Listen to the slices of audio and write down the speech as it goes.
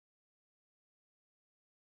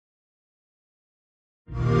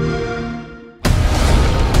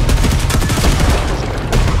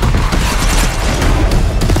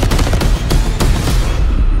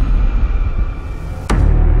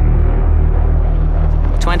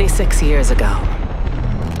26 years ago,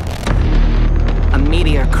 a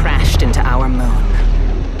meteor crashed into our moon.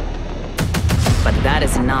 But that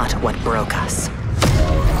is not what broke us.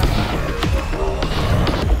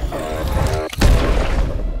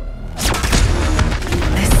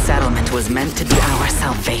 This settlement was meant to be our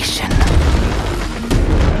salvation.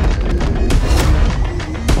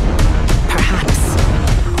 Perhaps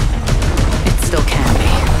it still can be.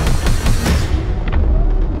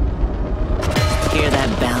 Hear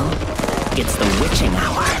that bell? It's the witching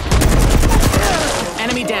hour.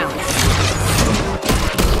 Enemy down.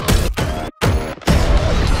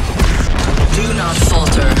 Do not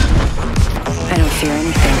falter. I don't fear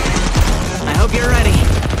anything. I hope you're ready.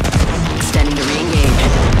 Extending to re-engage.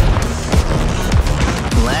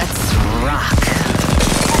 Let's rock.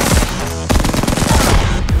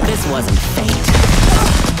 This wasn't fate.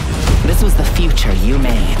 This was the future you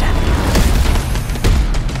made.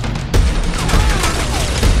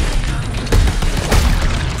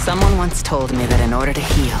 Someone once told me that in order to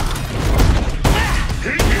heal,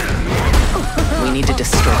 we need to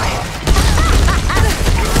destroy.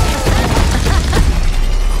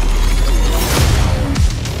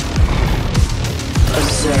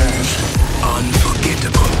 Observe.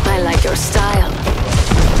 Unforgettable. I like your style.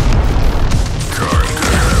 Time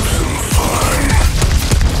to have some fun.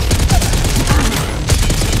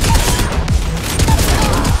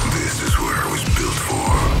 This is what I was built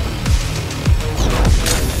for.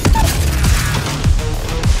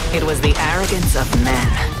 It was the arrogance of men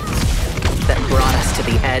that brought us to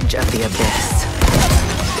the edge of the abyss.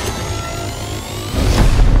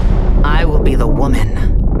 I will be the woman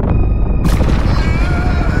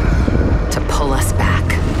to pull us back.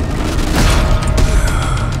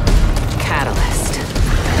 Catalyst.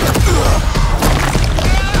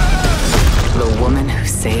 The woman who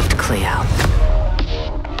saved Cleo.